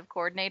offensive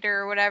coordinator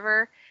or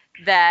whatever,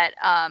 that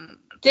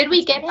Did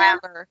we get him?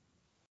 Rattler.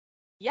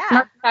 Yeah.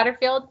 Mark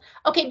Satterfield?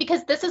 Okay,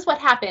 because this is what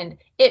happened.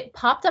 It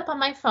popped up on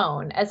my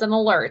phone as an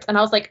alert, and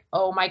I was like,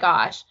 oh my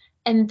gosh.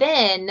 And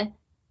then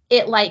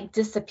it like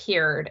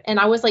disappeared, and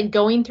I was like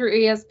going through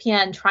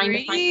ESPN trying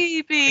to find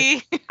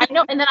Creepy. I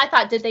know, and then I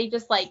thought, did they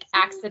just like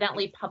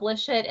accidentally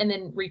publish it and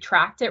then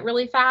retract it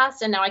really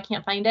fast, and now I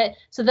can't find it?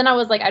 So then I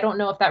was like, I don't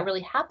know if that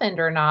really happened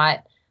or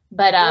not.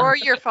 But Or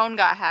your phone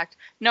got hacked.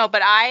 No,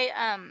 but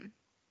I'm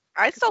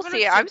still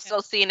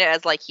seeing it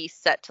as like he's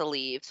set to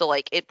leave. So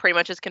like it pretty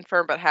much is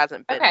confirmed, but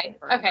hasn't been. Okay.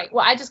 confirmed. Okay.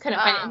 Well, I just couldn't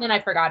find it, and then I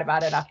forgot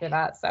about it after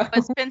that. So.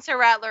 But Spencer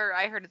Rattler,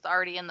 I heard it's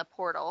already in the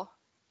portal.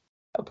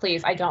 Oh,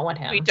 please, I don't want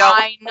him. We don't.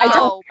 I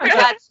know, but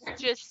that's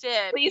just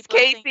it. Please,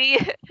 People Casey.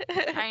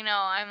 I know.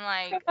 I'm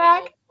like, Go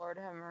back. oh, Lord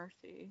have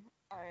mercy.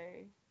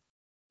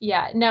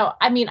 Yeah. No,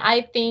 I mean,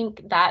 I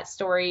think that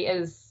story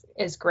is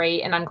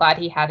great, and I'm glad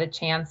he had a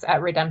chance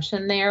at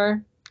redemption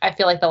there. I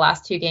feel like the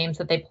last two games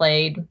that they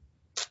played,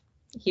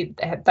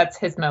 that's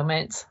his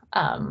moment.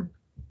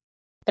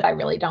 But I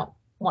really don't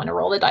want to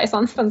roll the dice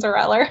on Spencer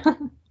Rattler.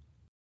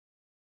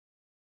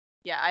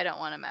 Yeah, I don't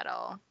want him at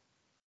all.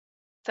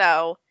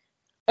 So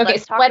Okay,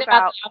 let's so talk what about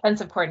about the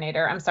offensive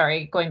coordinator? I'm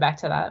sorry, going back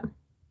to that.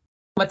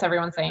 What's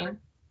everyone saying?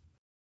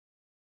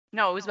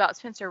 No, it was about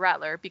Spencer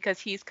Rattler because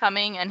he's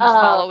coming and he's Oh,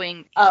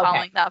 following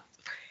okay. up.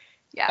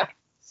 Yeah. Okay.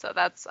 So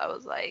I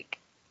was like,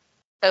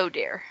 oh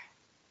dear.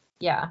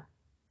 Yeah.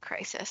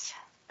 Crisis.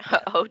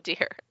 oh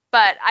dear,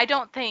 But I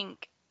don't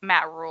think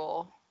Matt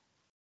Rule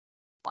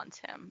wants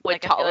him. would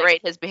Like, I feel like-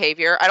 tolerate his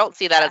behavior. I don't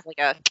see that as like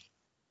a.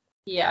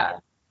 Yeah.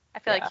 I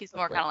feel Yeah, like he's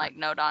more kind of like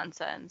no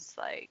nonsense.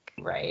 Like,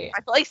 Right.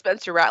 I feel like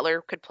Spencer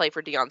Rattler could play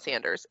for Deion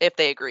Sanders if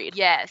they agreed.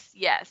 yes.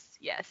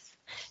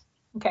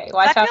 Okay, I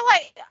watch out.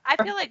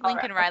 feel like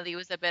Lincoln Riley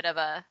was a bit of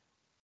a,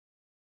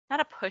 not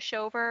a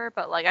pushover,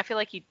 but like I feel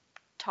like he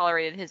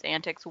tolerated his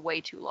antics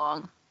way too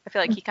long. I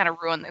feel like he kind of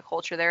ruined the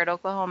culture there at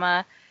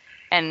Oklahoma,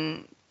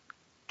 and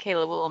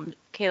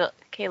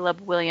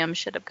Caleb Williams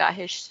should have got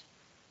his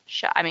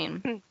shot. I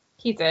mean,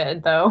 He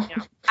did, though.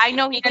 I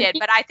know he And did, he-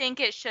 but I think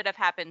it should have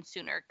happened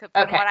sooner. 'Cause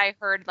from Okay. what I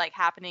heard, like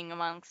happening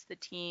amongst the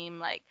team,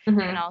 like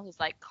Mhm. and all his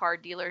like car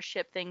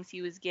dealership things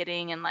he was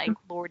getting and like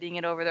lording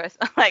it over the rest.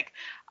 Like,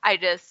 I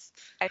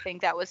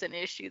think that was an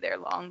issue there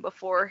long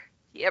before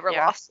he ever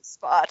Yeah. lost his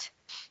spot.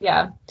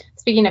 Yeah.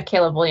 Speaking of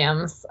Caleb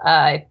Williams,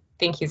 I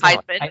think he's going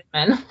to Heisman.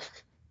 Heisman.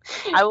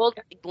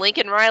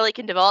 Lincoln Riley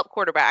can develop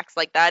quarterbacks.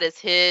 Like that is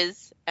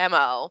his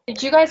MO.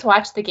 Did you guys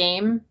watch the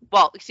game?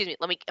 Well, excuse me.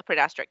 Let me put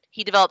an asterisk.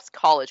 He develops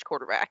college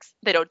quarterbacks.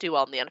 They don't do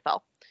well in the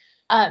NFL.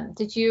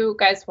 Did you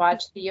guys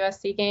watch the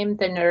USC game,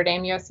 the Notre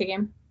Dame USC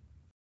game?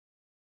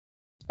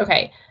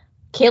 Okay.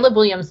 Caleb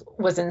Williams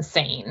was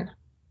insane.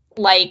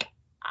 Like,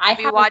 Have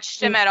you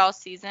watched him at all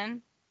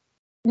season?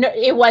 No,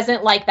 it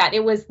wasn't like that.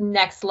 It was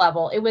next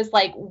level. It was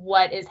like,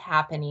 what is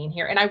happening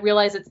here? And I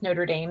realize it's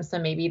Notre Dame, so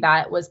maybe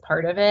that was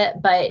part of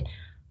it, but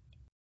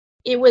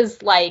it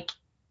was like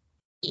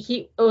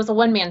it was a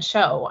one-man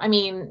show. I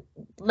mean,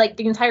 like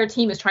the entire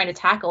team is trying to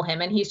tackle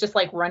him, and he's just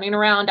like running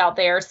around out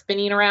there,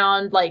 spinning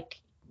around, like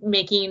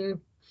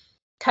making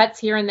cuts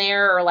here and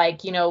there, or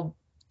like,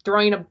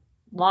 throwing a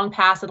long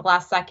pass at the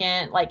last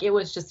second. Like, it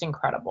was just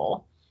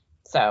incredible.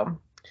 So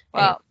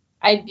Well,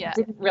 I yeah.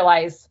 didn't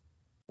realize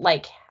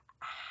like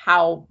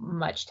how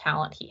much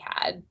talent he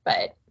had,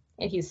 but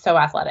he's so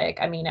athletic.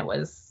 I mean, it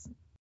was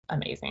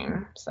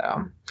amazing.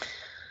 So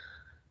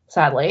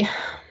sadly.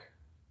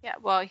 Yeah,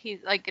 well, he's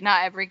like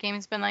not every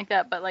game's been like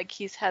that, but like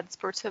he's had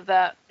spurts of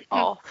that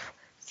all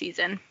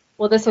season.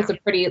 Well, this was a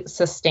pretty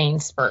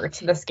sustained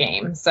spurt, this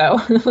game. So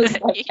it was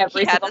like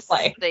every he had single a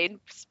play. sustained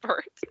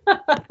spurt.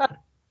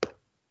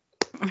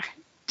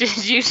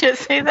 Did you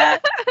just say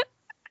that?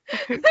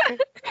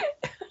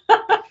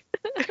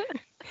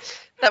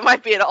 That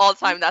might be an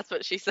all-time. That's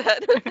what she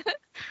said.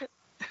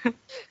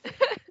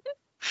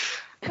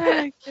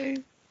 Okay.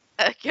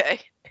 Okay.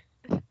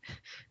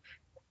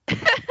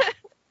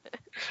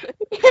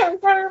 I'm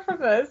sorry for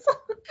this.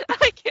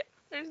 I can't.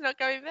 There's no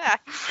coming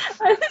back.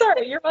 I'm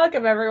sorry. You're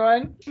welcome,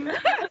 everyone.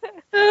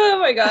 Oh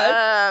my god.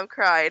 I'm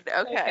crying.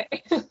 Okay.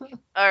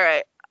 All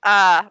right.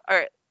 All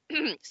right.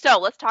 So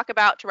let's talk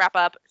about, to wrap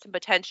up, some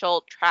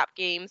potential trap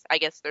games. I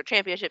guess they're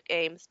championship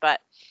games,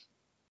 but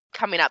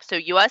coming up. So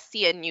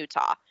USC and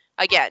Utah.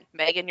 Again,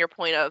 Megan, your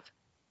point of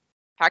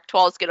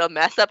Pac-12 is going to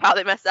mess up how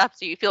they mess up.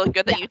 So you feeling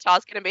good that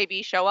Utah's going to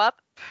maybe show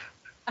up?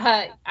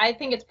 I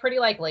think it's pretty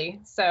likely.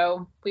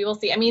 So we will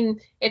see. I mean,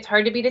 it's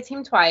hard to beat a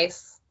team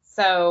twice.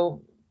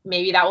 So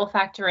maybe that will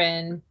factor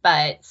in.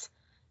 But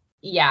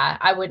yeah,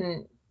 I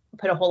wouldn't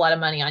put a whole lot of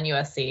money on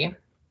USC.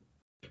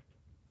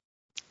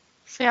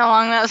 See how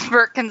long that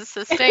spurt can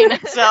sustain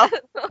itself.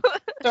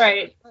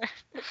 Right.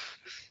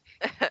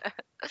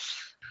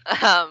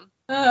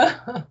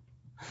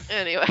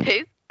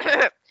 Anyways.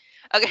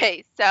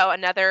 Okay, so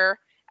another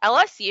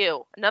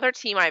LSU, another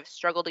team I've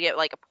struggled to get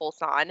like a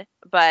pulse on,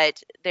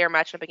 but they're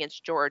matching up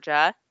against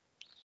Georgia.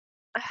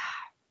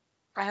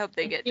 I hope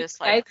they get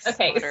just like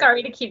okay,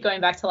 sorry to keep going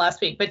back to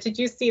last week, but did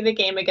you see the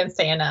game against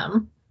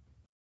A&M?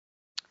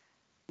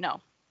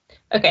 No.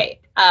 Okay.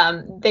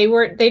 They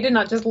did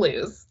not just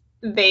lose.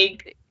 They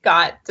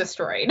got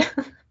destroyed.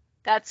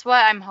 That's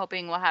what I'm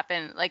hoping will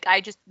happen. Like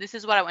this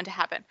is what I want to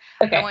happen.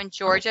 Okay. I want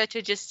Georgia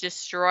to just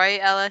destroy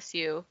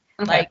LSU.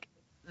 Okay. Like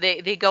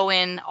they go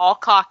in all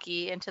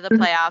cocky into the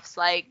playoffs,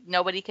 like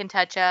nobody can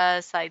touch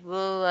us, like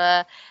blah,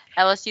 blah.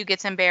 LSU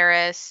gets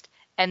embarrassed,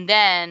 and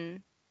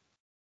then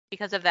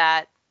because of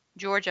that,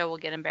 Georgia will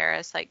get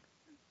embarrassed, like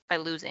by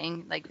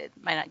losing. Like it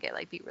might not get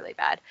like beat really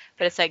bad,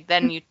 but it's like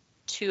then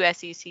two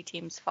SEC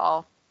teams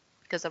fall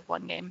because of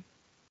one game.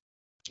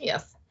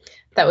 Yes,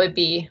 that would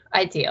be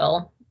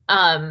ideal.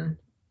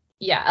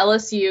 Yeah,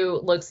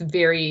 LSU looks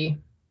very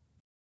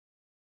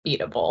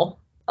beatable.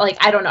 Like,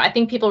 I don't know. I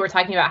think people were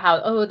talking about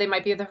how, they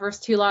might be the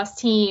first 2-loss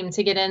team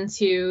to get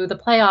into the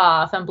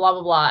playoff and blah,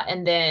 blah, blah.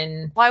 And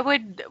then why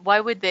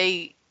would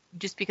they,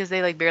 just because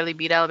they like barely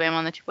beat Alabama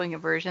on the 2-point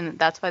conversion,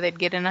 that's why they'd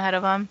get in ahead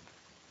of them?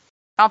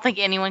 I don't think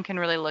anyone can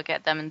really look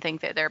at them and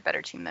think that they're a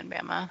better team than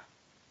Bama.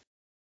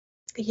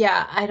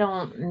 Yeah, I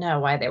don't know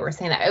why they were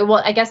saying that.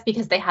 Well, I guess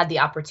because they had the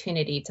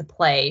opportunity to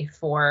play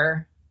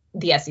for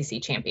the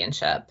SEC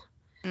championship.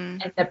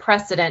 And the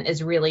precedent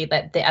is really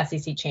that the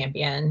SEC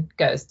champion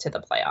goes to the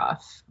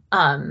playoff,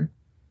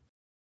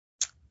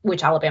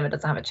 which Alabama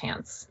doesn't have a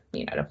chance,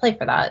 to play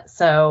for that.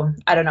 So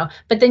I don't know.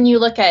 But then you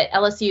look at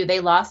LSU,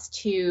 they lost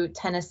to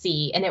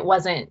Tennessee, and it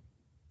wasn't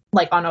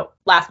like on a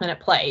last minute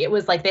play. It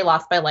was like they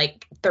lost by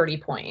like 30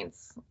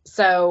 points.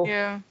 So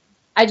yeah.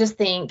 I just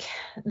think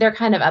they're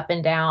kind of up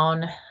and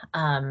down.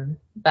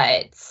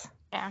 But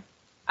yeah,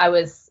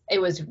 it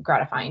was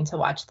gratifying to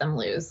watch them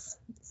lose.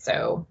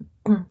 So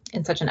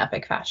in such an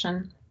epic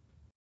fashion.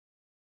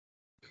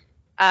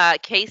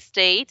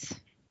 K-State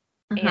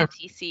and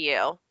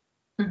TCU.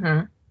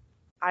 Mm-hmm.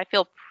 I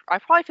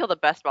probably feel the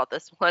best about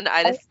this one.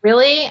 I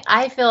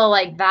feel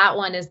like that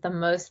one is the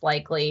most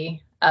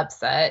likely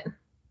upset.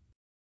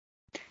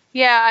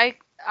 Yeah,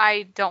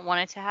 I don't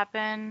want it to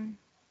happen.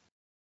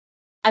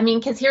 I mean,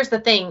 because here's the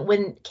thing.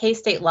 When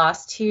K-State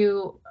lost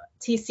to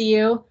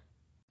TCU,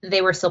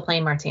 they were still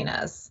playing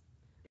Martinez.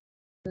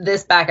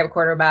 This backup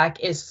quarterback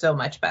is so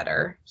much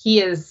better.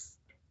 He is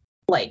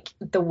like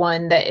the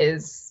one that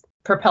is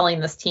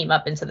propelling this team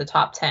up into the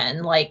top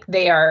 10. Like,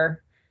 they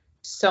are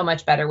so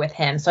much better with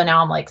him. So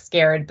now I'm like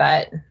scared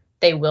that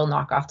they will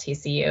knock off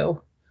TCU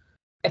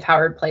if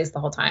Howard plays the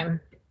whole time,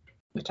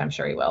 which I'm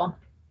sure he will.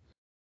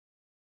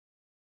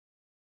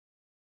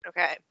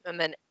 Okay. And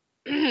then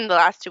the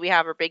last two we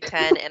have are Big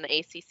Ten and the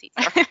ACC.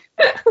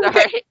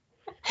 Sorry.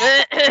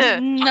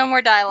 No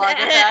more dialogue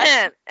with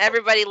that.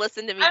 Everybody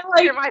listen to me. I'm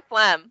like, hear my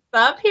phlegm.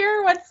 Stop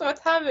here. What's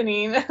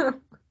happening?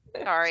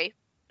 Sorry.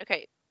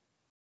 Okay.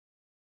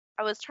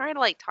 I was trying to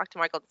like talk to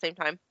Michael at the same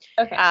time.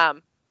 Okay.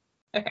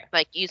 Okay.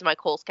 Like use my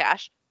Kohl's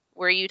cash.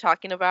 Were you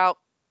talking about?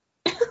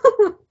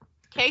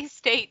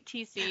 K-State,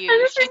 TCU.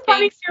 I'm just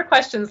responding to your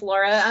questions,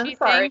 Laura. I'm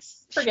sorry.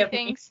 Forgive me.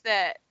 She thinks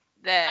that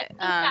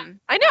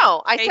I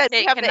know. I said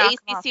we have the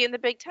ACC and the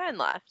Big Ten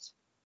left.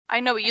 I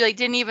know, but you like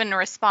didn't even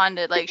respond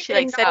to like she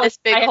like said this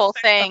big whole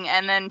thing,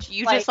 and then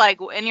you just like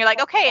and you're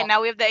like, okay, and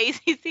now we have the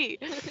ACC.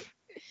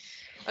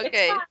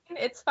 Okay,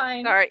 it's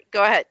fine. All right,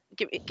 go ahead.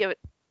 Give it.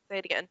 Say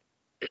it again.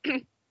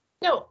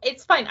 No,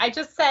 it's fine. I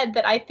just said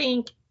that I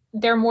think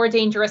they're more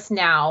dangerous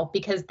now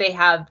because they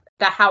have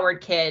the Howard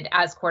kid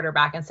as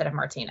quarterback instead of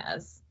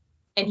Martinez,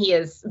 and he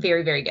is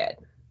very, very good.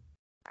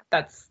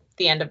 That's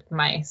the end of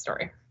my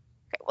story.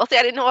 Well, see,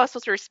 I didn't know I was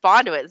supposed to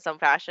respond to it in some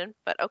fashion,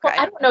 but okay. Well,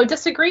 I don't know.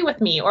 Disagree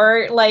with me,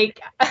 or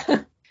like.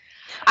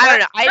 I don't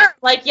know.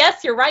 Like,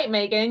 yes, you're right,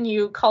 Megan.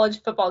 You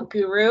college football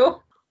guru.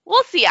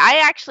 We'll see.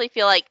 I actually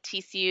feel like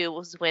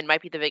TCU's win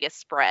might be the biggest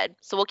spread,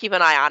 so we'll keep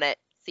an eye on it.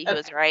 See who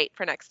is right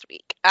for next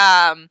week.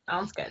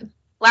 Sounds good.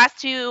 Last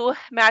two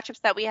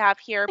matchups that we have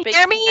here. Big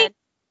Hear me? Ten.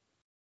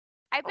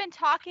 I've been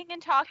talking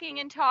and talking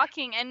and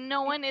talking, and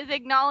no one is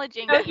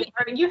acknowledging No, me.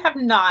 you have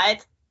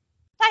not.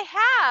 I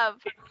have.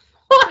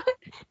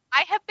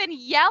 I have been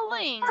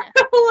yelling.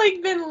 I've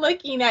like been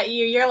looking at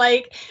you. You're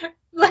like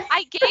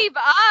I gave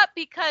up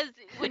because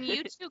when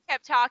you two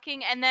kept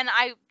talking, and then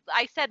I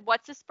said,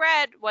 "What's the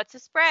spread? What's the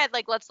spread?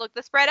 Like, let's look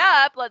the spread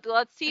up.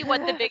 Let's see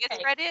what the biggest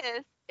spread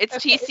is." It's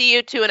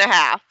TCU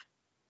 2.5.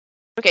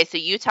 Okay, so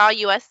Utah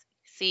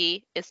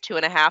USC is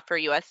 2.5 for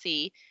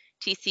USC.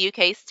 TCU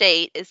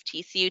K-State is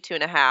TCU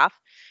 2.5.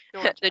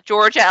 The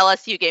Georgia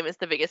LSU game is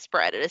the biggest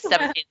spread. It is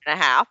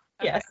 17.5.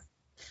 yes.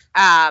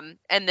 And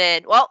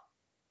then, well,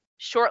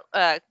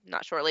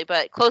 not shortly,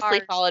 but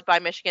closely followed by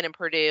Michigan and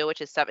Purdue,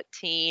 which is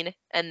 17.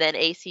 And then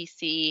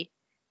ACC,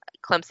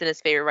 Clemson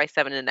is favored by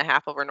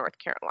 7.5 over North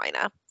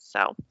Carolina.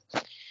 So,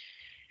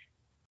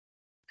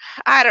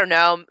 I don't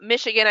know.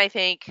 Michigan, I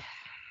think.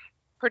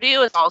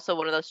 Purdue is also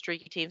one of those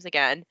streaky teams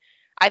again.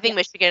 I think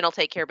Michigan will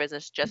take care of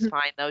business just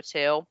fine, though,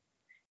 too.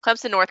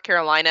 Clemson, North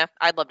Carolina.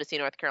 I'd love to see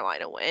North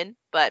Carolina win,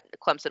 but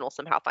Clemson will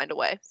somehow find a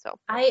way. So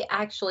I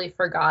actually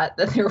forgot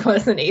that there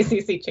was an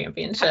ACC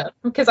championship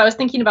because I was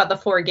thinking about the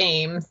 4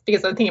 games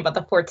because I was thinking about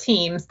the 4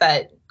 teams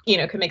that,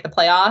 could make the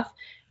playoff.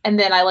 And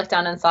then I looked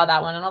down and saw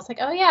that one and I was like,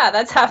 oh yeah,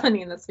 that's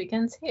happening this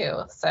weekend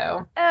too.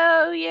 So.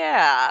 Oh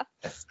yeah.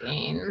 This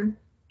game.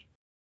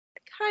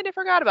 I kind of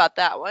forgot about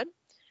that one,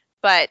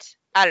 but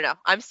I don't know.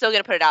 I'm still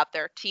going to put it out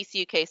there.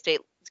 TCU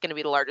K-State is going to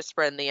be the largest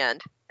spread in the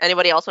end.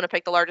 Anybody else want to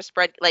pick the largest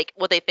spread? Like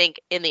what they think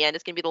in the end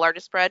is going to be the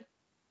largest spread?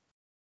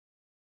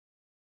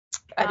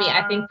 I mean,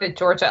 I think the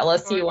Georgia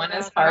LSU one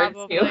is hard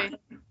too.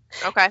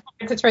 Okay.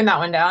 To turn that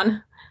one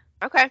down.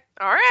 Okay.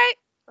 All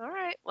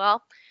right.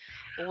 Well,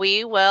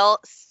 we will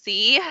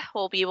see.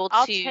 We'll be able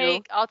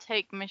to. I'll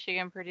take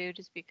Michigan Purdue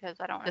just because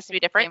I don't want just to be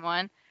different. The same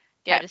one.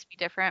 Yeah, just be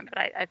different.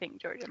 But I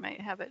think Georgia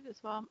might have it as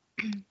well.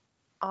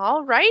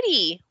 All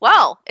righty.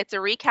 Well, it's a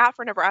recap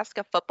for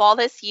Nebraska football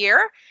this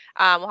year.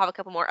 We'll have a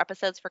couple more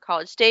episodes for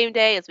College Game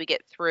Day as we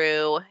get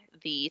through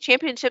the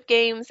championship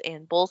games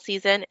and bowl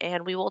season,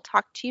 and we will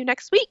talk to you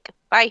next week.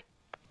 Bye.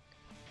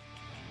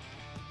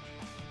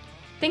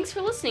 Thanks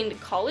for listening to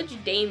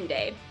College Game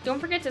Day. Don't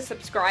forget to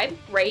subscribe,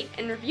 rate,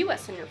 and review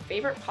us on your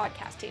favorite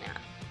podcasting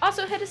app.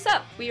 Also, hit us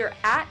up. We are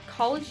at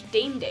College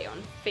Game Day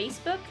on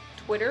Facebook,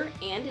 Twitter,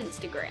 and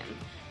Instagram.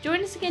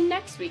 Join us again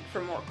next week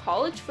for more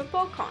college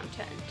football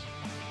content.